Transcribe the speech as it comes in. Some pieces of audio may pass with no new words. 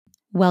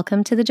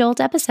Welcome to the Jolt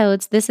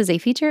episodes. This is a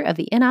feature of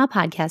the In Awe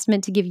podcast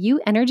meant to give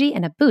you energy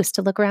and a boost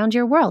to look around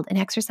your world and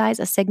exercise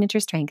a signature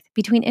strength.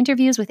 Between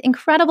interviews with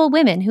incredible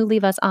women who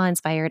leave us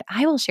awe-inspired,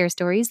 I will share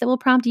stories that will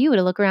prompt you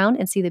to look around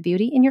and see the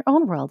beauty in your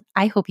own world.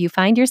 I hope you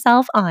find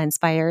yourself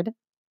awe-inspired.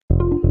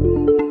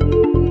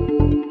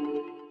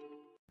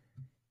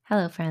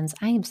 Hello, friends.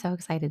 I am so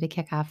excited to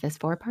kick off this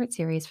 4-part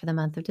series for the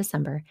month of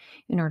December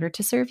in order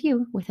to serve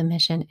you with a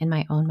mission in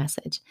my own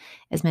message.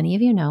 As many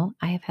of you know,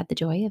 I have had the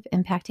joy of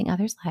impacting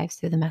others' lives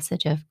through the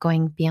message of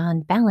going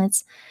beyond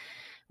balance,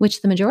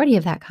 which the majority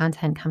of that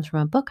content comes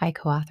from a book I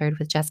co-authored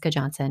with Jessica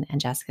Johnson and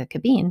Jessica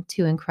Cabine,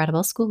 two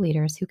incredible school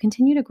leaders who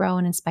continue to grow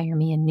and inspire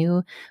me in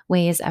new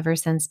ways ever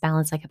since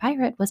Balance Like a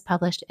Pirate was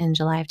published in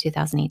July of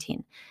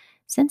 2018.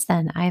 Since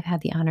then, I have had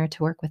the honor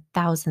to work with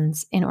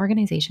thousands in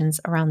organizations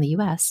around the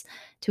US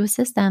to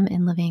assist them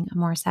in living a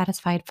more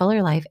satisfied,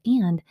 fuller life.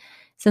 And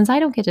since I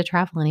don't get to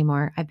travel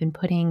anymore, I've been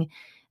putting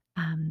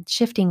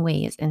shifting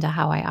ways into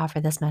how I offer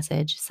this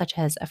message, such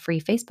as a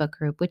free Facebook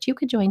group, which you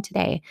could join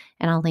today,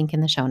 and I'll link in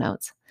the show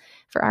notes.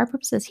 For our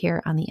purposes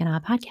here on the In Awe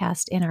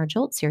podcast in our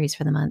Jolt series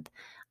for the month,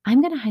 I'm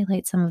going to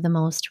highlight some of the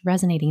most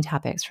resonating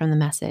topics from the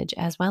message,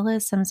 as well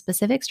as some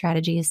specific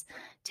strategies,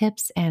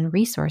 tips, and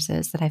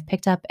resources that I've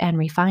picked up and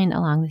refined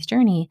along this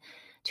journey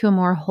to a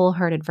more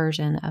wholehearted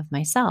version of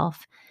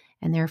myself,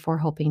 and therefore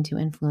hoping to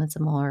influence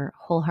a more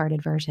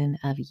wholehearted version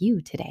of you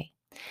today.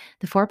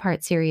 The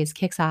 4-part series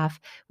kicks off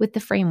with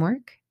the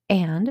framework,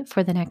 and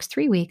for the next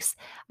 3 weeks,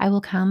 I will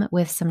come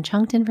with some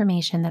chunked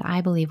information that I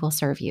believe will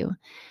serve you.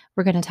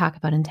 We're going to talk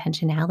about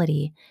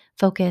intentionality,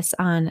 focus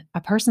on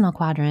a personal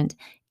quadrant,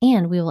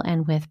 and we will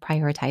end with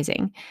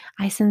prioritizing.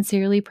 I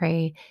sincerely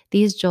pray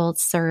these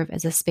jolts serve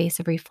as a space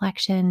of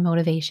reflection,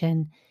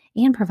 motivation,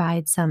 and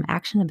provide some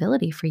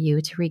actionability for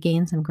you to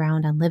regain some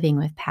ground on living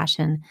with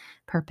passion,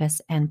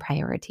 purpose, and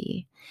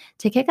priority.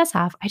 To kick us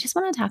off, I just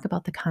want to talk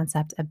about the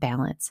concept of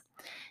balance.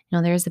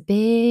 There's a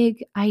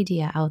big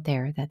idea out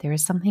there that there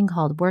is something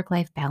called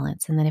work-life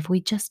balance, and that if we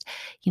just,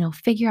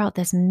 figure out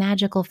this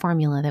magical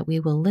formula that we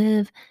will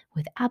live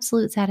with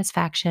absolute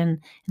satisfaction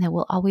and that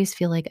we'll always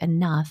feel like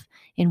enough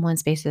in one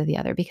space or the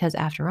other. Because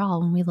after all,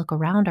 when we look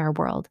around our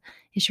world,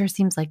 it sure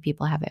seems like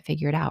people have it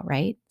figured out,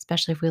 right?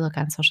 Especially if we look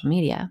on social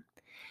media.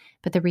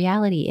 But the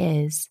reality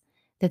is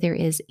that there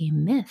is a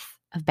myth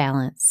of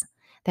balance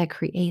that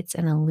creates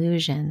an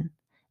illusion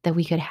that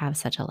we could have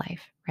such a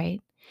life,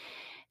 right?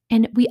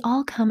 And we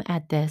all come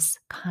at this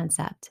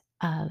concept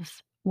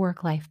of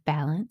work-life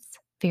balance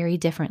very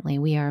differently.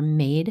 We are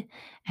made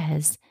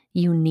as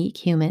unique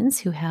humans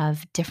who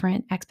have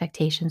different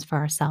expectations for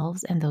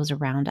ourselves and those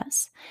around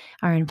us,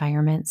 our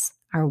environments,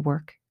 our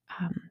work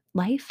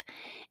life.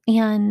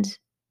 And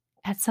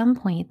at some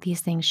point,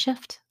 these things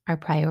shift, our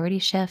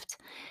priorities shift.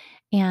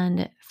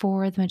 And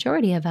for the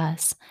majority of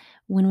us,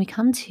 when we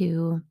come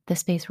to the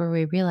space where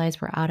we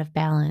realize we're out of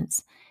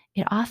balance,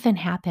 it often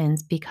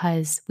happens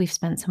because we've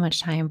spent so much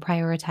time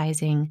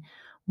prioritizing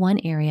one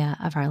area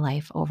of our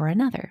life over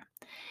another.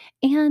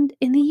 And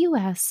in the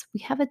US,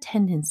 we have a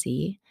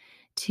tendency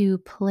to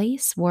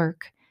place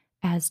work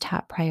as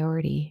top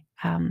priority,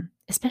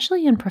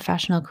 especially in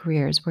professional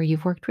careers where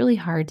you've worked really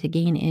hard to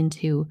gain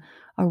into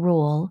a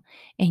role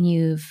and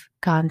you've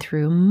gone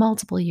through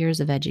multiple years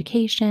of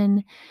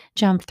education,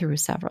 jumped through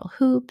several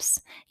hoops,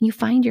 and you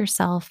find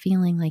yourself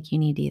feeling like you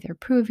need to either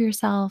prove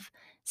yourself,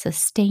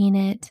 sustain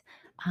it,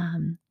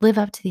 live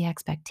up to the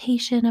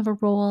expectation of a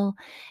role.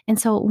 And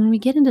so when we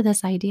get into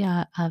this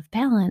idea of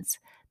balance,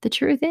 the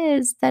truth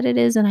is that it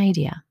is an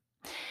idea.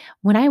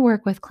 When I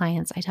work with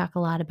clients, I talk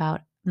a lot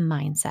about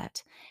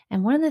mindset.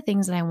 And one of the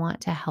things that I want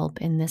to help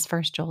in this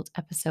first Jolt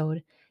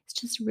episode is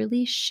just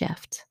really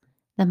shift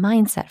the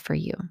mindset for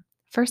you.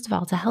 First of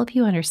all, to help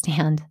you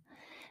understand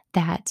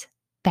that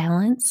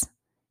balance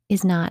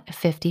is not a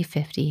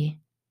 50-50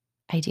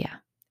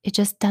 idea. It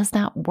just does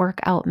not work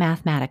out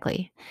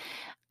mathematically.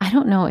 I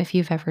don't know if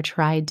you've ever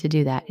tried to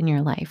do that in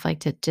your life,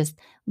 like to just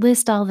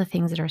list all the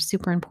things that are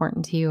super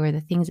important to you or the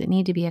things that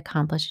need to be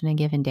accomplished in a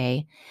given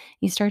day.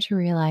 You start to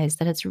realize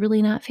that it's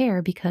really not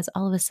fair because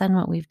all of a sudden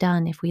what we've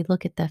done, if we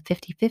look at the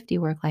 50-50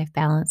 work-life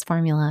balance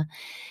formula,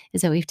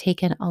 is that we've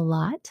taken a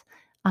lot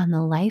on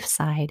the life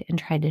side and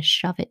tried to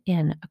shove it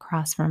in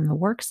across from the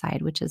work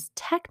side, which is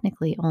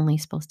technically only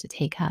supposed to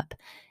take up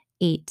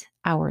 8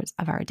 hours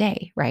of our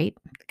day, right?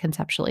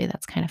 Conceptually,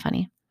 that's kind of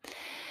funny.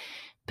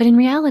 But in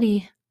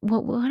reality,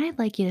 what I'd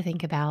like you to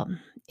think about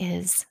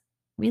is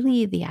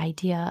really the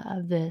idea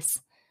of this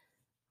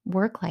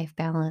work-life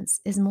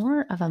balance is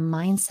more of a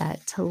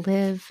mindset to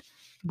live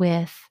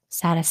with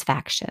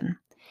satisfaction.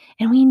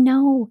 And we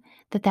know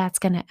that that's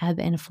going to ebb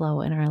and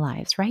flow in our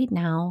lives. Right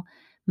now,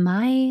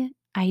 my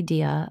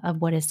idea of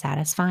what is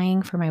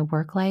satisfying for my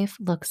work life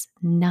looks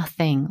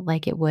nothing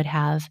like it would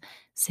have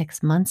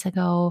 6 months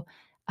ago,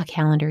 a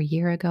calendar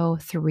year ago,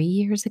 3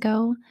 years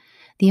ago.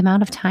 The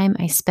amount of time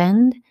I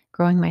spend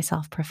growing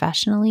myself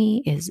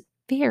professionally is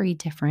very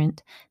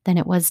different than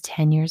it was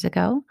 10 years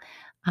ago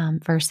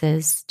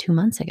versus 2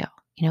 months ago.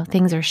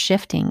 Things are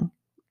shifting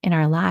in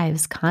our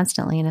lives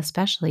constantly, and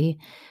especially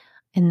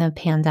In the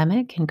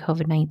pandemic and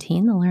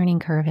COVID-19, the learning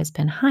curve has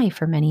been high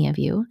for many of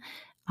you,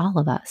 all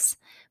of us.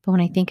 But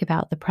when I think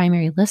about the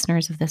primary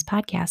listeners of this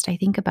podcast, I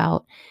think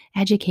about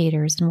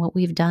educators and what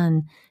we've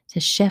done to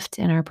shift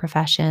in our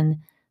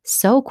profession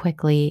so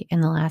quickly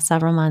in the last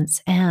several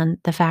months, and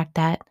the fact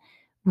that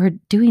we're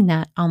doing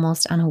that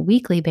almost on a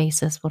weekly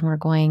basis when we're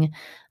going,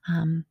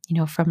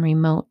 from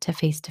remote to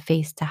face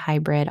to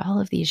hybrid,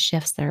 all of these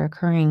shifts that are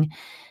occurring.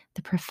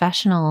 The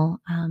professional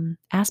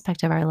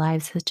aspect of our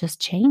lives has just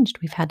changed.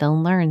 We've had to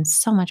learn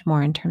so much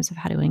more in terms of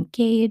how to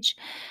engage,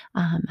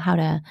 how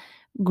to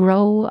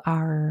grow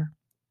our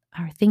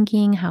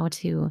thinking, how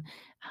to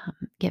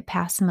get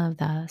past some of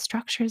the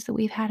structures that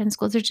we've had in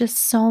schools. There's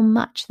just so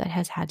much that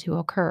has had to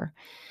occur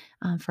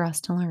for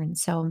us to learn.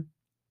 So,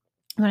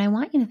 what I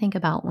want you to think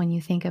about when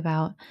you think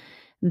about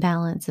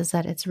balance is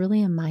that it's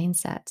really a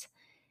mindset.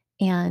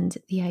 And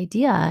the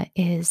idea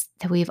is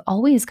that we've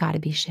always got to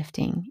be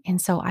shifting. And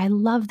so I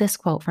love this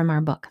quote from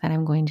our book that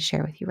I'm going to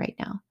share with you right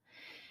now.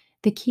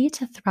 The key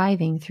to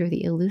thriving through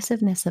the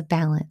elusiveness of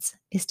balance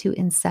is to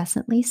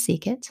incessantly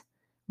seek it,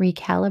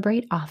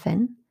 recalibrate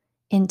often,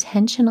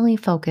 intentionally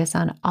focus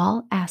on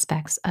all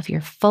aspects of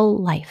your full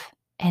life,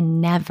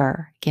 and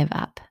never give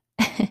up.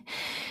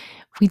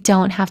 We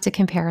don't have to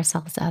compare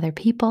ourselves to other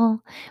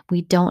people.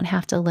 We don't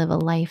have to live a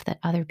life that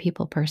other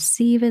people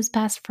perceive as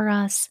best for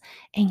us.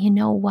 And you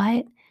know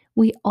what?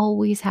 We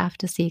always have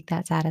to seek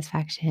that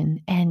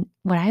satisfaction. And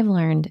what I've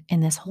learned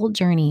in this whole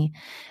journey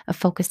of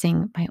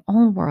focusing my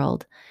own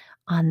world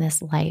on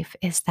this life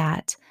is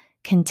that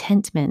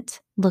contentment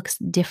looks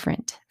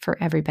different for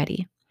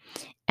everybody.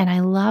 And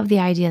I love the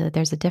idea that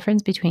there's a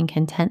difference between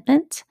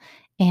contentment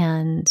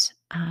and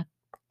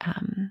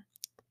um,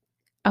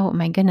 oh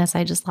my goodness,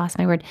 I just lost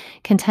my word.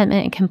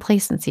 Contentment and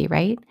complacency,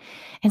 right?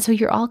 And so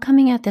you're all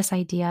coming at this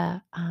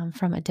idea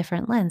from a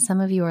different lens. Some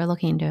of you are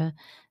looking to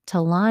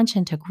launch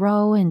and to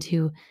grow and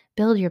to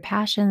build your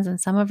passions, and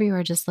some of you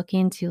are just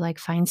looking to like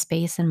find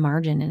space and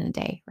margin in a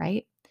day,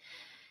 right?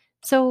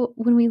 So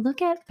when we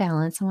look at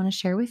balance, I want to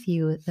share with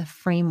you the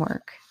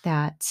framework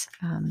that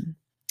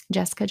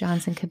Jessica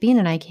Johnson Cabine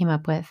and I came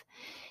up with.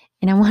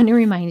 And I want to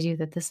remind you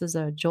that this is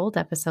a Jolt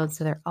episode,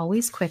 so they're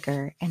always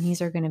quicker. And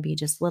these are going to be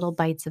just little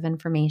bites of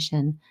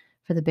information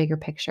for the bigger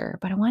picture.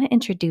 But I want to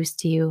introduce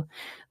to you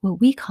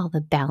what we call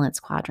the balance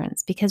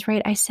quadrants, because,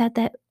 right, I said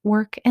that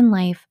work and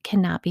life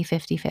cannot be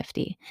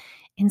 50-50.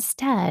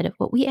 Instead,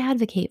 what we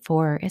advocate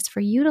for is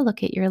for you to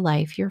look at your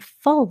life, your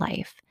full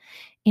life,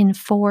 in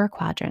four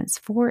quadrants,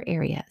 four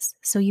areas.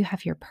 So you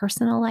have your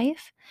personal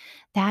life,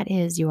 that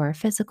is your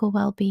physical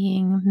well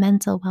being,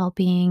 mental well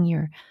being,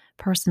 your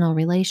personal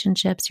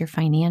relationships, your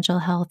financial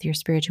health, your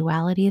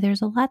spirituality.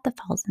 There's a lot that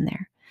falls in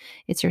there.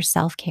 It's your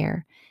self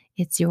care,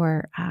 it's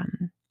your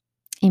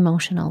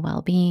emotional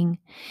well being,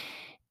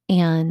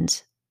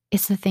 and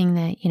it's the thing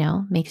that,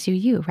 makes you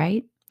you,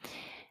 right?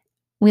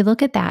 We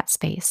look at that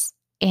space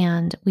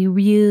and we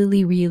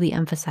really, really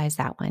emphasize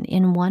that one.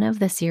 In one of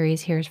the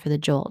series, Here's for the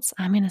Jolts,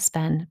 I'm going to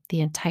spend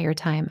the entire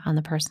time on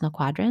the personal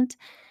quadrant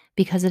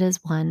because it is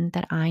one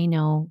that I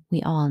know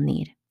we all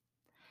need.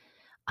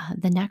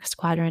 The next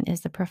quadrant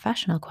is the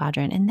professional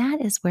quadrant, and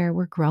that is where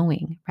we're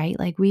growing, right?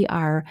 Like we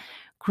are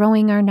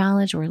growing our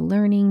knowledge, we're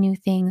learning new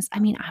things. I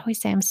mean, I always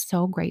say I'm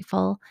so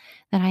grateful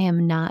that I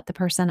am not the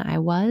person I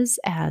was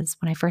as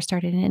when I first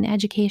started in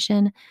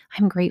education.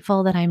 I'm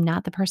grateful that I'm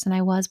not the person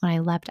I was when I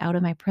leapt out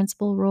of my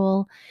principal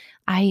role.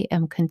 I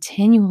am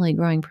continually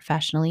growing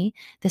professionally.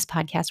 This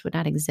podcast would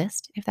not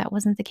exist if that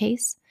wasn't the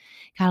case.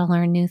 Got to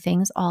learn new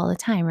things all the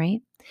time,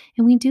 right?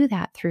 And we do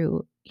that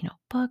through,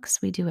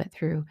 books. We do it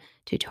through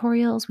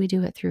tutorials. We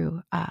do it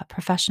through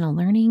professional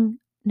learning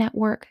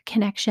network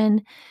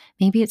connection.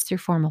 Maybe it's through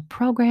formal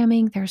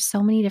programming. There's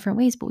so many different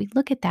ways, but we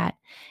look at that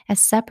as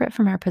separate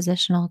from our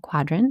positional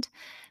quadrant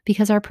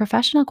because our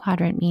professional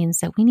quadrant means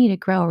that we need to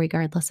grow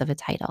regardless of a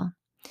title.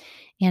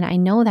 And I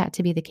know that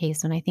to be the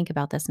case when I think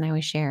about this, and I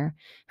always share.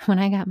 When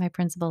I got my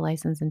principal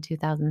license in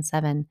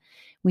 2007,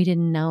 we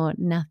didn't know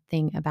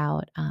nothing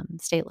about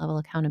state level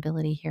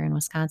accountability here in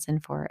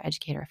Wisconsin for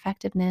educator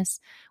effectiveness.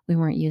 We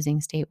weren't using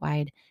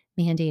statewide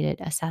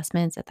mandated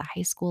assessments at the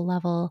high school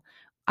level.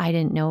 I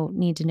didn't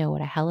need to know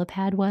what a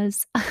helipad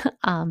was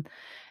um,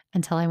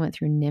 until I went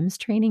through NIMS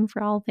training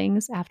for all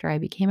things. After I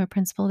became a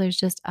principal, there's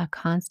just a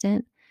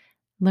constant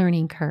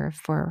learning curve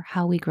for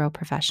how we grow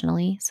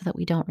professionally so that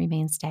we don't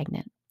remain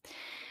stagnant.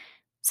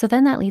 So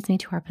then that leads me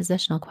to our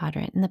positional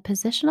quadrant. And the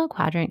positional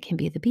quadrant can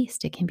be the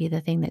beast. It can be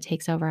the thing that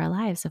takes over our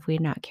lives if we're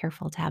not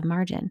careful to have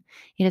margin.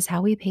 It is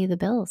how we pay the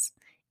bills.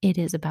 It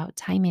is about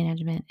time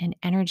management and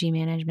energy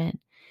management.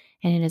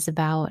 And it is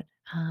about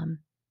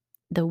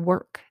the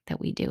work that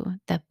we do,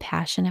 the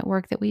passionate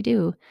work that we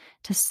do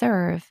to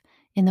serve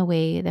in the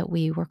way that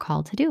we were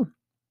called to do.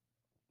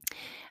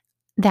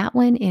 That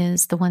one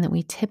is the one that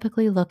we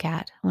typically look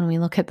at when we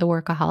look at the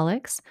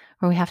workaholics,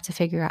 where we have to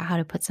figure out how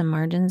to put some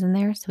margins in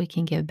there so we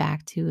can give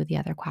back to the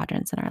other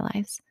quadrants in our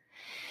lives.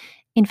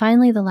 And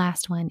finally, the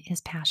last one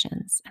is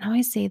passions. And I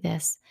always say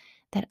this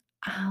that,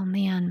 oh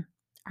man,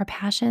 our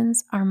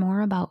passions are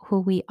more about who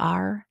we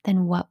are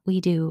than what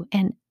we do.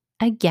 And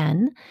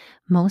Again,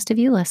 most of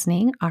you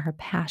listening are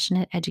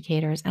passionate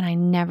educators, and I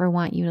never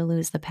want you to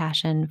lose the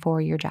passion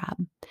for your job.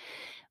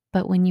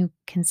 But when you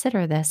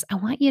consider this, I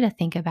want you to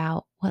think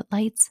about what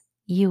lights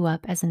you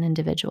up as an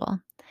individual.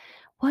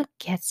 What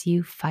gets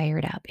you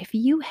fired up? If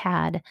you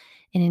had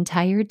an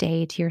entire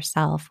day to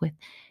yourself with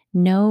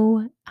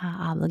no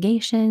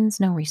obligations,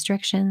 no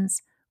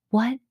restrictions,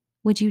 what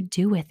would you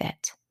do with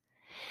it?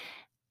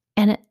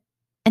 And it,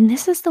 and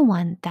this is the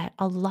one that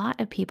a lot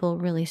of people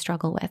really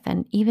struggle with.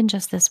 And even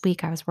just this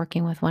week, I was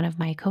working with one of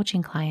my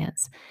coaching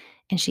clients,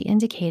 and she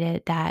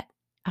indicated that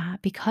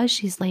because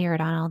she's layered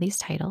on all these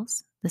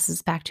titles, this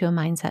is back to a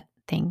mindset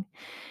thing.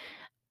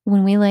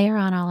 When we layer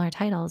on all our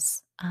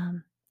titles,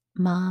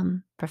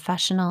 mom,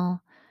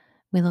 professional,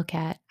 we look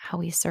at how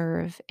we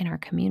serve in our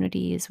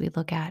communities. We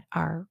look at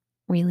our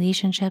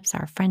relationships,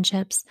 our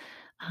friendships,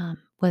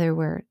 whether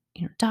we're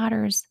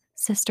daughters,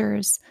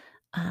 sisters,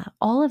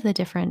 all of the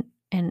different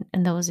and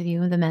those of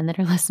you, the men that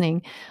are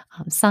listening,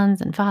 sons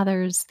and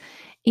fathers,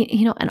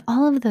 and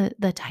all of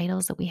the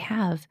titles that we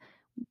have,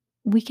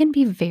 we can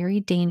be very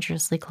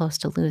dangerously close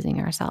to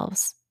losing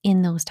ourselves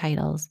in those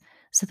titles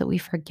so that we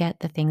forget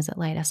the things that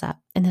light us up.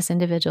 And this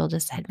individual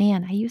just said,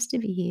 "Man, I used to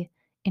be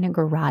in a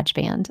garage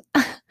band."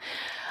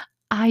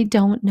 I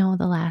don't know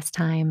the last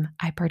time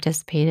I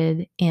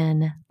participated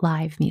in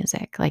live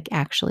music, like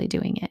actually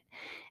doing it.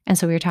 And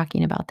so we were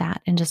talking about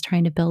that and just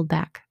trying to build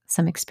back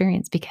some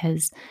experience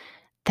because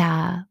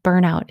the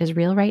burnout is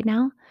real right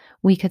now.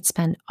 We could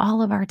spend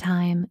all of our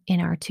time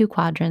in our two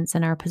quadrants,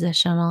 in our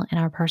positional and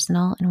our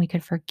personal, and we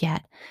could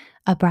forget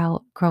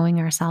about growing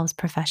ourselves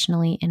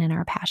professionally and in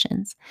our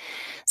passions.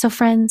 So,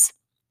 friends,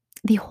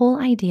 the whole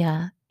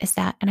idea is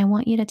that, and I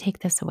want you to take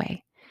this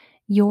away,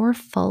 your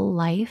full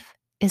life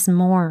is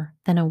more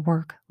than a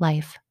work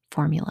life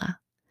formula.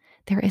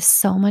 There is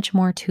so much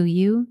more to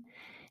you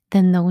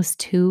than those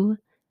two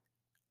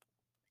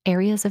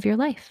areas of your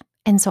life.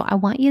 And so I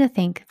want you to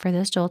think for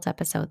this Jolt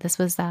episode, this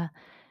was the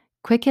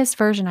quickest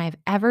version I've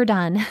ever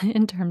done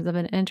in terms of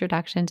an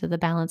introduction to the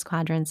balance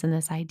quadrants and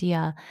this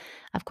idea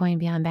of going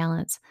beyond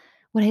balance.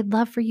 What I'd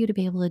love for you to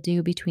be able to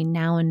do between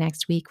now and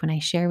next week when I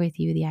share with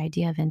you the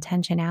idea of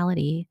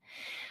intentionality,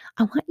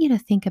 I want you to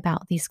think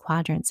about these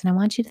quadrants and I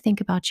want you to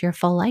think about your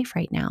full life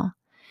right now.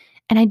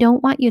 And I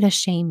don't want you to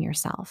shame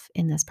yourself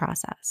in this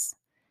process.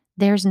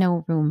 There's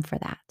no room for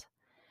that.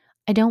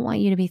 I don't want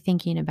you to be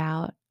thinking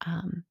about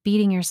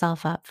beating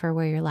yourself up for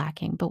where you're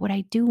lacking. But what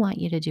I do want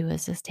you to do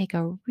is just take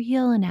a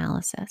real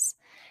analysis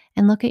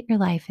and look at your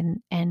life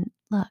and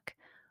look,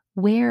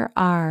 where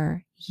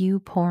are you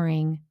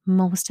pouring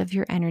most of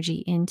your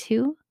energy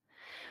into?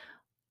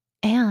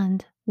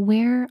 And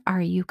where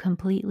are you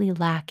completely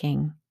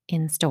lacking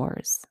in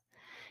stores?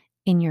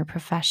 In your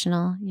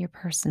professional, your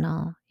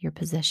personal, your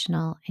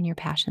positional, and your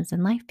passions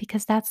in life,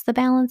 because that's the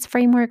balance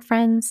framework,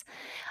 friends.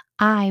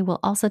 I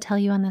will also tell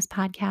you on this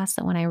podcast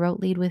that when I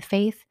wrote Lead with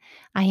Faith,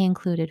 I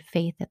included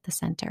faith at the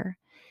center.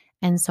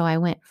 And so I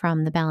went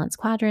from the balance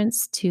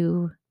quadrants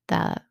to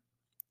the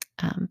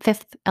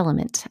fifth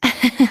element,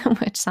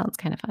 which sounds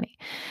kind of funny.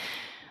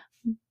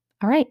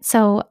 All right.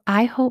 So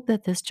I hope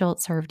that this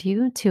jolt served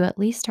you to at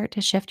least start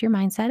to shift your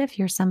mindset. If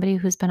you're somebody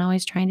who's been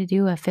always trying to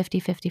do a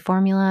 50-50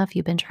 formula, if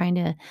you've been trying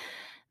to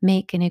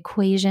make an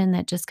equation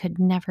that just could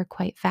never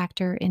quite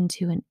factor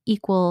into an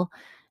equal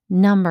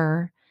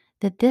number,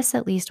 that this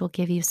at least will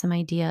give you some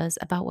ideas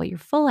about what your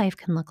full life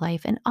can look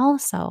like. And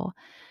also,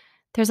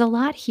 there's a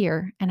lot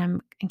here, and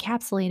I'm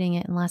encapsulating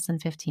it in less than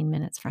 15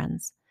 minutes,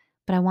 friends.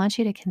 But I want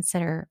you to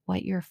consider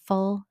what your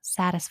full,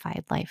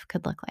 satisfied life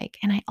could look like.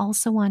 And I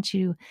also want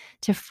you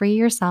to free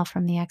yourself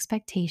from the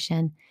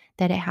expectation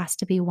that it has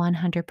to be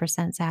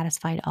 100%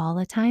 satisfied all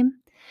the time.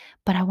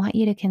 But I want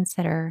you to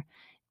consider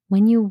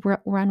when you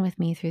run with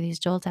me through these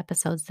Jolt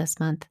episodes this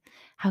month,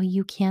 how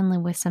you can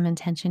live with some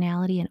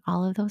intentionality in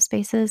all of those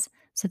spaces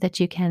so that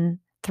you can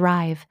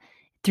thrive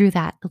through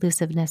that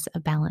elusiveness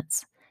of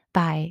balance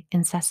by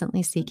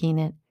incessantly seeking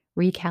it,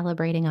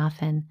 recalibrating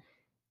often,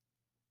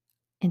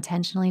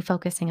 intentionally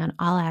focusing on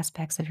all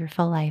aspects of your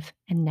full life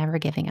and never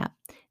giving up.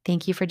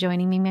 Thank you for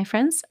joining me, my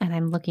friends, and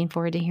I'm looking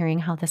forward to hearing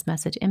how this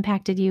message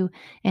impacted you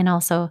and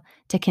also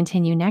to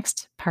continue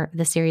next part of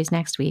the series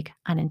next week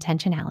on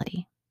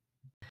intentionality.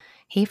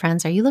 Hey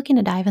friends, are you looking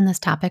to dive in this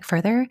topic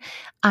further?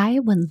 I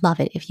would love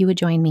it if you would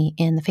join me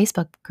in the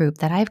Facebook group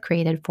that I've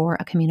created for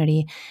a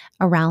community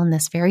around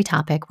this very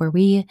topic where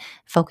we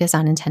focus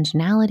on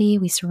intentionality,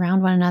 we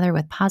surround one another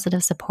with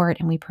positive support,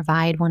 and we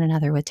provide one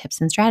another with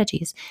tips and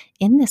strategies.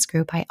 In this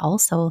group, I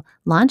also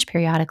launch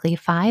periodically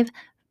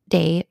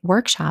 5-day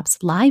workshops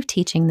live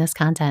teaching this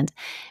content.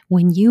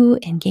 When you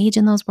engage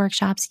in those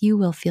workshops, you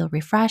will feel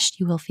refreshed,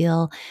 you will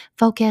feel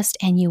focused,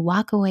 and you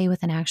walk away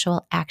with an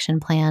actual action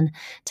plan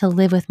to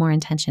live with more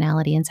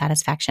intentionality and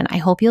satisfaction. I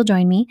hope you'll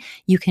join me.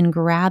 You can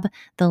grab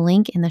the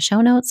link in the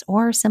show notes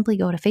or simply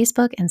go to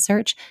Facebook and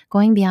search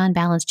Going Beyond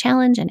Balance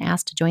Challenge and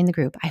ask to join the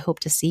group. I hope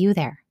to see you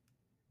there.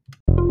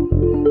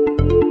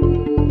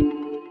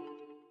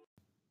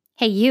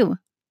 Hey, you.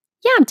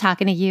 Yeah, I'm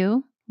talking to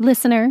you,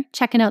 listener,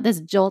 checking out this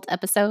Jolt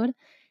episode.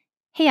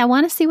 Hey, I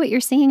want to see what you're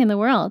seeing in the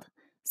world.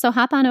 So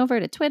hop on over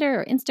to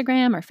Twitter or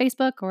Instagram or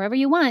Facebook or wherever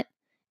you want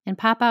and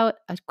pop out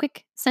a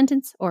quick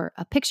sentence or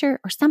a picture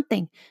or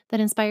something that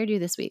inspired you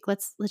this week.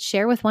 Let's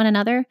share with one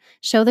another,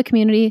 show the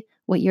community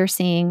what you're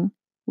seeing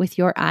with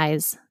your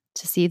eyes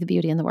to see the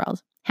beauty in the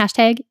world.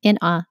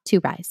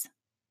 #InAweToRise.